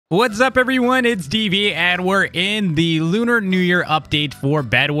What's up, everyone? It's DV, and we're in the Lunar New Year update for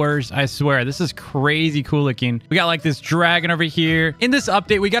BedWars. I swear, this is crazy cool looking. We got like this dragon over here. In this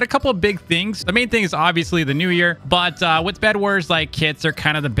update, we got a couple of big things. The main thing is obviously the New Year, but with BedWars, like kits are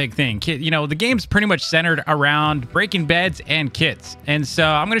kind of the big thing. The game's pretty much centered around breaking beds and kits. And so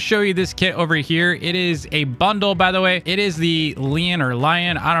I'm going to show you this kit over here. It is a bundle, by the way. It is the LIAN or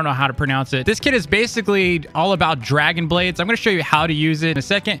LIAN. I don't know how to pronounce it. This kit is basically all about dragon blades. I'm going to show you how to use it in a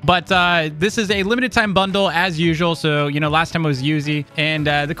second. But this is a limited time bundle as usual. So, last time it was Yuzi. And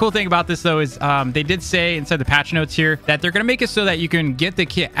the cool thing about this, though, is they did say inside the patch notes here that they're going to make it so that you can get the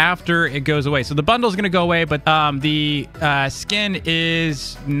kit after it goes away. So the bundle is going to go away, but the skin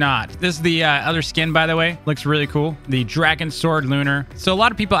is not. This is the other skin, by the way. Looks really cool. The Dragon Sword Lunar. So a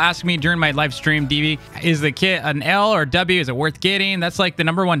lot of people ask me during my live stream, DV, is the kit an L or W? Is it worth getting? That's like the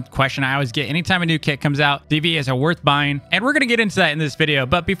 #1 question I always get anytime a new kit comes out. DV, is it worth buying? And we're going to get into that in this video.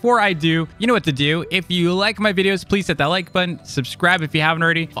 But before I do, you know what to do. If you like my videos, please hit that like button. Subscribe if you haven't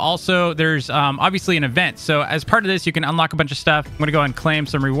already. Also, there's obviously an event. So as part of this, you can unlock a bunch of stuff. I'm going to go and claim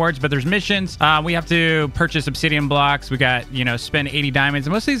some rewards, but there's missions. We have to purchase obsidian blocks. We got, spend 80 diamonds.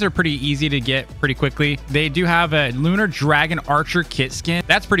 And most of these are pretty easy to get pretty quickly. They do have a Lunar Dragon Archer kit skin.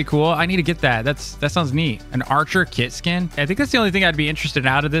 That's pretty cool. I need to get that. That sounds neat. An Archer kit skin. I think that's the only thing I'd be interested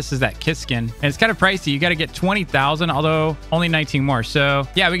out of this is that kit skin. And it's kind of pricey. You got to get 20,000, although only 19 more. So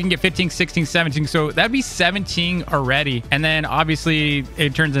yeah, we can get 15, 16, 17. So that'd be 17 already. And then obviously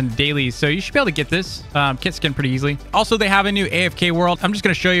it turns into dailies. So you should be able to get this kit skin pretty easily. Also, they have a new AFK world. I'm just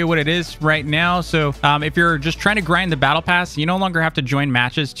going to show you what it is right now. So if you're just trying to grind the battle pass, you no longer have to join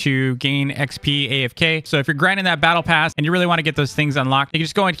matches to gain XP AFK. So if you're grinding that battle pass and you really want to get those things unlocked, you can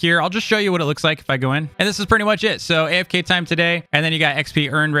just go in here. I'll just show you what it looks like if I go in. And this is pretty much it. So AFK time today. And then you got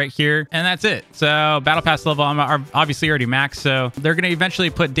XP earned right here. And that's it. So battle pass level, I'm obviously already maxed. So they're going to eventually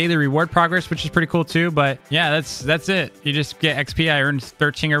put daily reward progress, which is pretty cool too. But yeah, that's it. You just get XP. I earned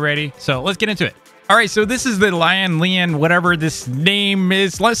 13 already. So let's get into it. All right, so this is the LIAN, whatever this name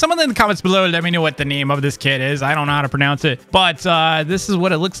is. Someone in the comments below, let me know what the name of this kit is. I don't know how to pronounce it, but this is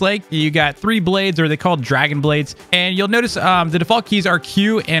what it looks like. You got 3 blades, or they call dragon blades, and you'll notice the default keys are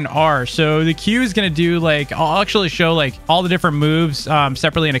Q and R. So the Q is going to do I'll actually show all the different moves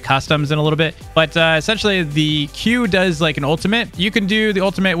separately into customs in a little bit, but essentially the Q does an ultimate. You can do the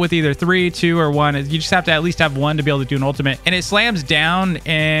ultimate with either 3, 2, or 1. You just have to at least have 1 to be able to do an ultimate, and it slams down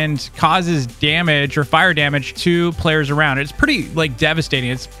and causes damage or fire damage to players around. It's pretty devastating.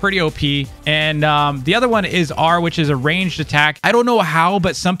 It's pretty OP. And the other one is R, which is a ranged attack. I don't know how,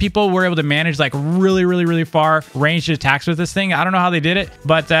 but some people were able to manage really far ranged attacks with this thing. I don't know how they did it,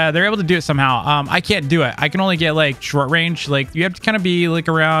 but they're able to do it somehow. I can't do it. I can only get short range. You have to kind of be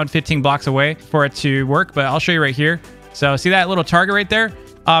around 15 blocks away for it to work, but I'll show you right here. So see that little target right there?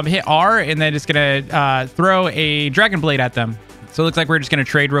 Hit R, and then it's gonna throw a dragon blade at them. So it looks like we're just going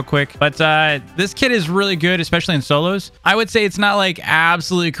to trade real quick. But this kit is really good, especially in solos. I would say it's not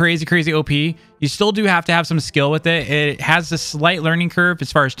absolutely crazy OP. You still do have to have some skill with it. It has a slight learning curve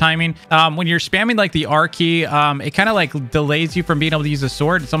as far as timing. When you're spamming the R key, it kind of delays you from being able to use a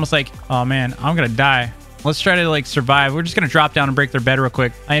sword. It's almost oh man, I'm going to die. Let's try to survive. We're just going to drop down and break their bed real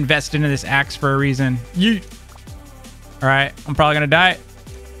quick. I invested into this axe for a reason. Yeet. All right, I'm probably going to die.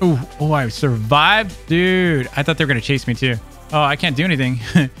 Oh, I survived. Dude, I thought they were going to chase me too. Oh, I can't do anything.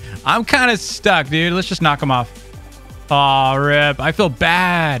 I'm kind of stuck, dude. Let's just knock him off. Oh, rip. I feel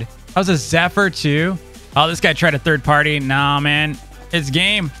bad. That was a Zephyr, too. Oh, this guy tried a third party. Nah, man. It's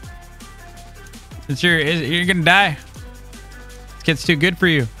game. You're going to die. This kid's too good for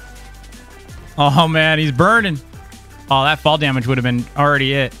you. Oh, man. He's burning. Oh, that fall damage would have been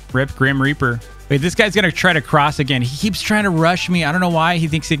already it. Rip Grim Reaper. Wait, this guy's going to try to cross again. He keeps trying to rush me. I don't know why he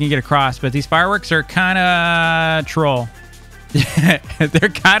thinks he can get across, but these fireworks are kind of troll. They're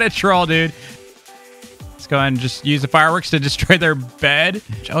kind of troll, dude. Let's go ahead and just use the fireworks to destroy their bed.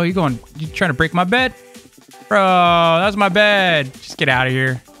 Oh, you trying to break my bed? Bro, that was my bed. Just get out of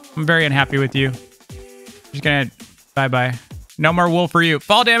here. I'm very unhappy with you. Just gonna bye-bye. No more wool for you.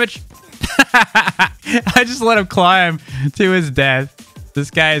 Fall damage. I just let him climb to his death. This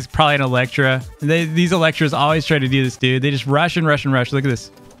guy is probably an Electra. These Electras always try to do this, dude. They just rush and rush and rush. Look at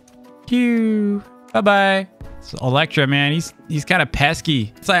this. Pew. Bye-bye. So Electra, man, he's kind of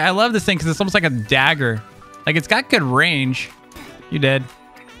pesky. It's I love this thing because it's almost like a dagger. It's got good range. You dead.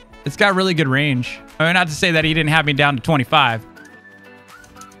 It's got really good range. I mean, not to say that he didn't have me down to 25.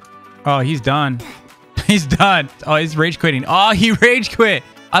 Oh, he's done. He's done. Oh, he's rage quitting. Oh, he rage quit.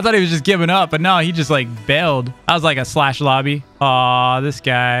 I thought he was just giving up, but no, he just bailed. I was a slash lobby. Oh, this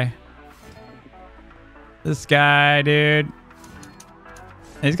guy. This guy, dude.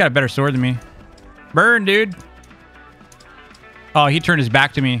 He's got a better sword than me. Burn, dude. Oh, he turned his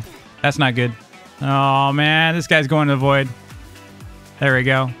back to me. That's not good. Oh, man. This guy's going to the void. There we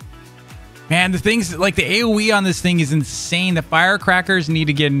go. Man, the things like the AoE on this thing is insane. The firecrackers need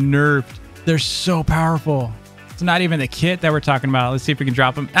to get nerfed. They're so powerful. It's not even the kit that we're talking about. Let's see if we can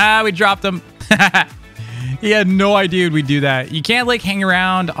drop them. Ah, we dropped them. He had no idea we'd do that. You can't like hang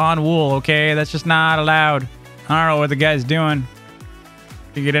around on wool, okay? That's just not allowed. I don't know what the guy's doing.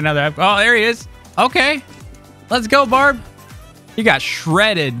 You get another. Oh, there he is. Okay. Let's go, Barb. He got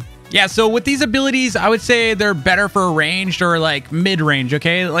shredded. Yeah, so with these abilities, I would say they're better for ranged or like mid-range,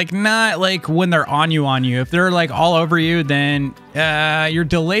 okay? Like not like when they're on you. If they're like all over you, then your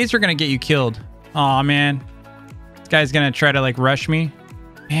delays are gonna get you killed. Oh man. This guy's gonna try to like rush me.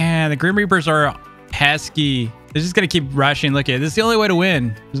 Man, the Grim Reapers are pesky. They're just gonna keep rushing. Look at it. This is the only way to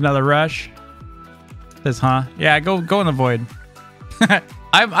win. There's another rush. Says, huh? Yeah, go in the void.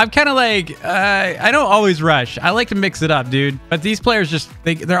 I'm kind of like, I don't always rush. I like to mix it up, dude. But these players just,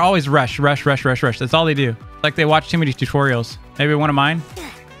 they're always rush. That's all they do. Like they watch too many tutorials. Maybe one of mine.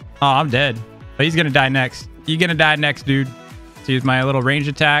 Oh, I'm dead. But he's going to die next. You're going to die next, dude. So use my little range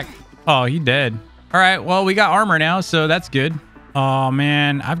attack. Oh, he dead. All right. Well, we got armor now, so that's good. Oh,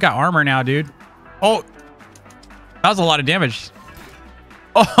 man. I've got armor now, dude. Oh, that was a lot of damage.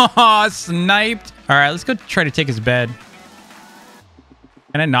 Oh, sniped. All right. Let's go try to take his bed.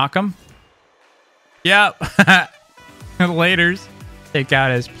 Can I knock him? Yep. Laters. Take out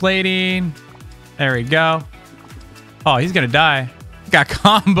his plating. There we go. Oh, he's gonna die. He got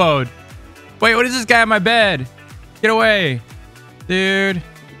comboed. Wait, what is this guy on my bed? Get away. Dude,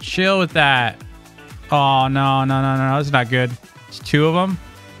 chill with that. Oh, no. That's not good. It's two of them.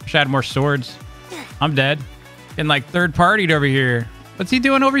 Wish I had more swords. I'm dead. And like third partied over here. What's he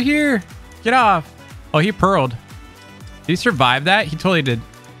doing over here? Get off. Oh, he pearled. Did he survive that? He totally did.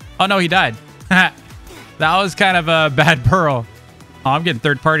 Oh, no, he died. That was kind of a bad pearl. Oh, I'm getting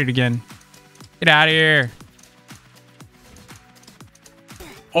third-partied again. Get out of here.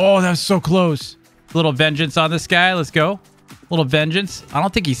 Oh, that was so close. Little vengeance on this guy. Let's go. Little vengeance. I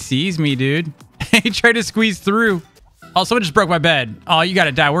don't think he sees me, dude. He tried to squeeze through. Oh, someone just broke my bed. Oh, you got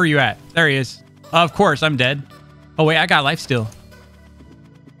to die. Where are you at? There he is. Of course, I'm dead. Oh, wait, I got life still.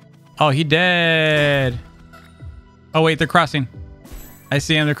 Oh, he dead. Oh, wait, they're crossing. I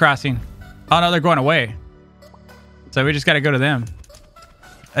see them. They're crossing. Oh, no, they're going away. So we just got to go to them.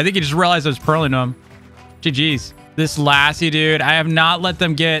 I think he just realized I was pearling to him. GG's. This lassie, dude, I have not let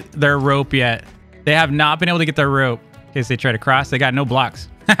them get their rope yet. They have not been able to get their rope. In case they try to cross, they got no blocks.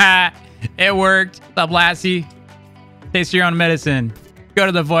 It worked. What's up, lassie? Taste your own medicine. Go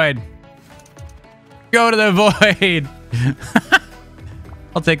to the void. Go to the void.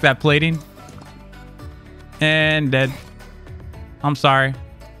 I'll take that plating. And dead. I'm sorry.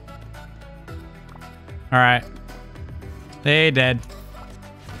 All right. They dead.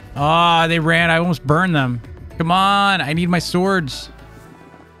 Oh, they ran. I almost burned them. Come on. I need my swords.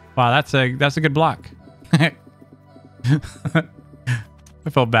 Wow, that's a good block. I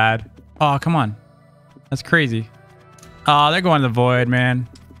felt bad. Oh, come on. That's crazy. Oh, they're going to the void, man.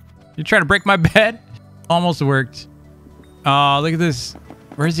 You trying to break my bed? Almost worked. Oh, look at this.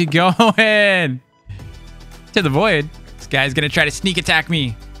 Where's he going? To the void. This guy's gonna try to sneak attack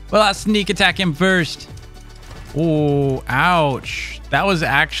me. Well, I'll sneak attack him first. Oh, ouch. That was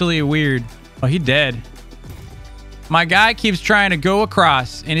actually weird. Oh, he dead. My guy keeps trying to go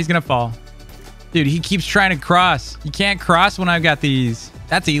across and he's gonna fall. Dude, he keeps trying to cross. You can't cross when I've got these.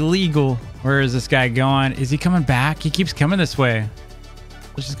 That's illegal. Where is this guy going? Is he coming back? He keeps coming this way.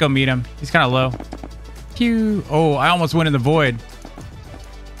 Let's just go meet him. He's kind of low. Pew. Oh, I almost went in the void.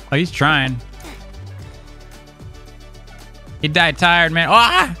 Oh, he's trying. He died tired, man.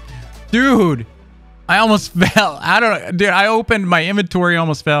 Ah! Dude. I almost fell. I don't know. Dude, I opened my inventory,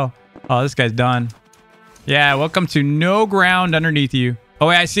 almost fell. Oh, this guy's done. Yeah, welcome to no ground underneath you. Oh,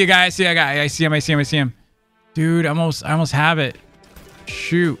 wait, I see a guy. I see him. Dude, I almost have it.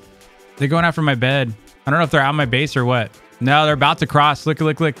 Shoot. They're going after my bed. I don't know if they're out of my base or what. No, they're about to cross. Look.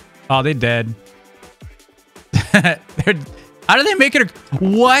 Oh, they dead. How do they make it?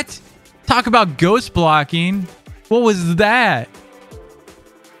 What? Talk about ghost blocking. What was that?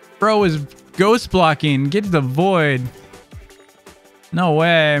 Bro is ghost blocking. Get to the void. No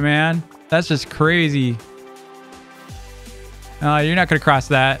way, man. That's just crazy. You're not going to cross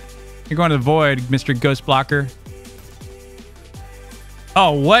that. You're going to the void, Mr. Ghost Blocker.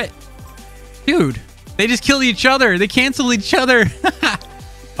 Oh, what? Dude, they just killed each other. They canceled each other.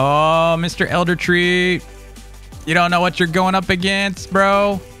 Oh, Mr. Elder Tree. You don't know what you're going up against,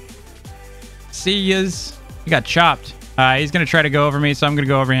 bro. See yas. You got chopped. He's going to try to go over me, so I'm going to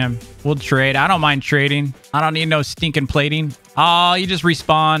go over him. We'll trade. I don't mind trading. I don't need no stinking plating. Oh, you just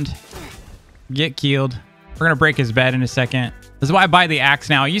respawned. Get killed. We're going to break his bed in a second. This is why I buy the axe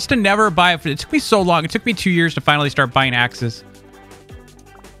now. I used to never buy it. It took me so long. It took me 2 years to finally start buying axes.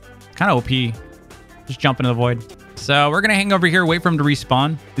 Kind of OP. Just jump into the void. So we're going to hang over here, wait for him to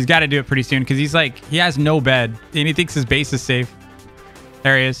respawn. He's got to do it pretty soon because he's like, he has no bed and he thinks his base is safe.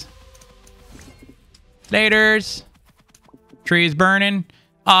 There he is. Laters. Tree's burning.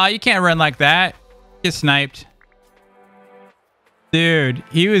 Aw, you can't run like that. Get sniped. Dude,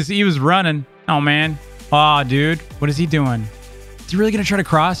 he was running. Oh, man. Aw, dude. What is he doing? Is he really going to try to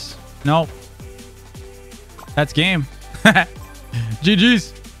cross? Nope. That's game.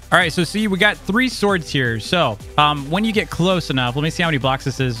 GG's. All right, so see, we got 3 swords here. So when you get close enough, let me see how many blocks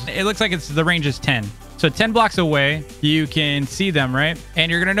this is. It looks like the range is 10. So 10 blocks away, you can see them, right?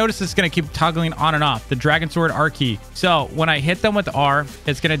 And you're going to notice it's going to keep toggling on and off. The Dragon Sword R key. So when I hit them with R,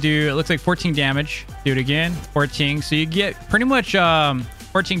 it's going to do, it looks like 14 damage. Do it again, 14. So you get pretty much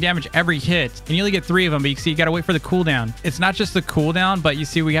 14 damage every hit. And you only get 3 of them, but you can see you got to wait for the cooldown. It's not just the cooldown, but you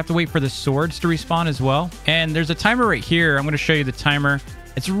see we have to wait for the swords to respawn as well. And there's a timer right here. I'm going to show you the timer.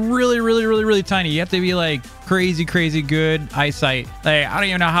 It's really tiny. You have to be like crazy good eyesight. Like, I don't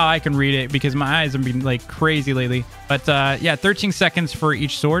even know how I can read it because my eyes have been like crazy lately. But yeah, 13 seconds for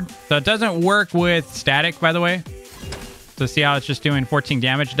each sword. So it doesn't work with static, by the way. So see how it's just doing 14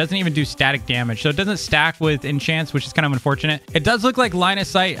 damage. It doesn't even do static damage. So it doesn't stack with enchants, which is kind of unfortunate. It does look like line of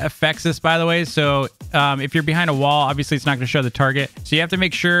sight affects this, by the way. So if you're behind a wall, obviously it's not going to show the target. So you have to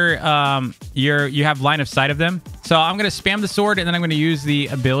make sure you have line of sight of them. So I'm going to spam the sword and then I'm going to use the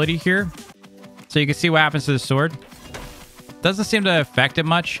ability here. So you can see what happens to the sword. Doesn't seem to affect it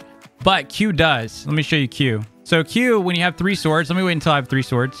much, but Q does. Let me show you Q. So Q, when you have 3 swords, let me wait until I have 3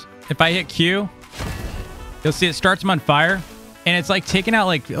 swords. If I hit Q, you'll see it starts him on fire. And it's like taking out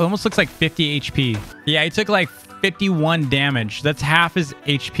like, it almost looks like 50 HP. Yeah, he took like 51 damage. That's half his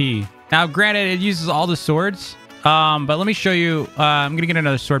HP. Now, granted, it uses all the swords. But let me show you. I'm going to get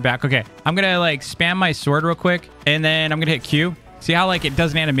another sword back. Okay. I'm going to like spam my sword real quick. And then I'm going to hit Q. See how like it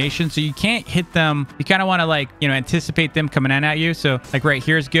does an animation? So you can't hit them. You kind of want to like, you know, anticipate them coming in at you. So like right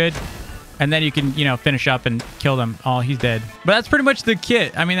here is good. And then you can, you know, finish up and kill them. Oh, he's dead. But that's pretty much the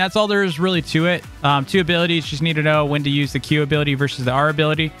kit. I mean, that's all there is really to it. 2 abilities. Just need to know when to use the Q ability versus the R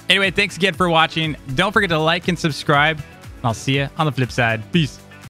ability. Anyway, thanks again for watching. Don't forget to like and subscribe. And I'll see you on the flip side. Peace.